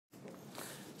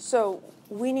So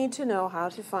we need to know how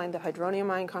to find the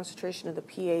hydronium ion concentration and the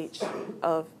pH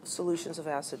of solutions of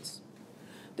acids.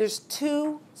 There's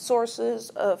two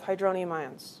sources of hydronium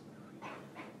ions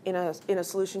in a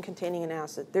solution containing an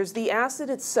acid. There's the acid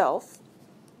itself.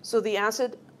 So the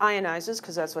acid ionizes,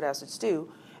 because that's what acids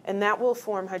do, and that will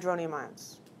form hydronium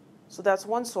ions. So that's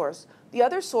one source. The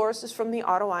other source is from the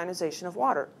autoionization of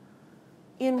water.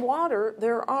 In water,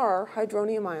 there are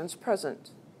hydronium ions present.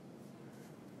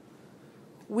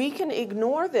 We can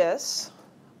ignore this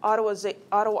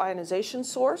autoionization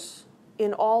source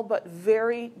in all but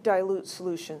very dilute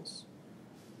solutions,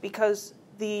 because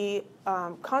the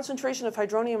concentration of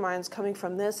hydronium ions coming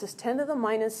from this is 10 to the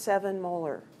minus 7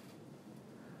 molar.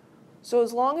 So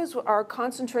as long as our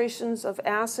concentrations of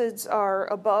acids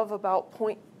are above about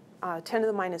 10 to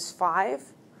the minus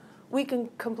 5, we can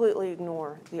completely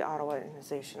ignore the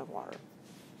autoionization of water.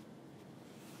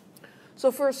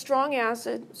 So for a strong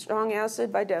acid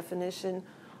by definition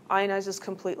ionizes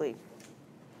completely.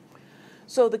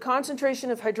 So the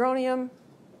concentration of hydronium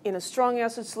in a strong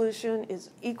acid solution is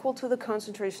equal to the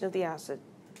concentration of the acid.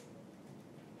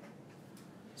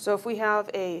 So if we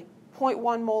have a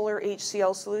 0.1 molar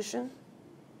HCl solution,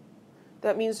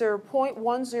 that means there are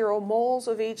 0.10 moles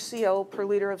of HCl per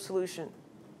liter of solution.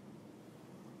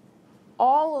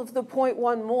 All of the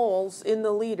 0.1 moles in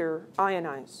the liter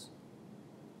ionize.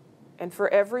 And for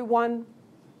every 1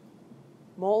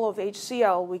 mole of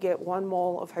HCl, we get 1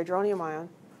 mole of hydronium ion.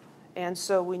 And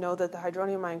so we know that the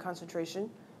hydronium ion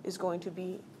concentration is going to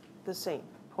be the same,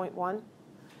 0.1.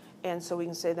 And so we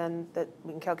can say then that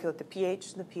we can calculate the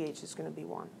pH, and the pH is going to be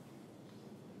 1.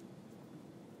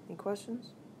 Any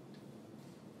questions?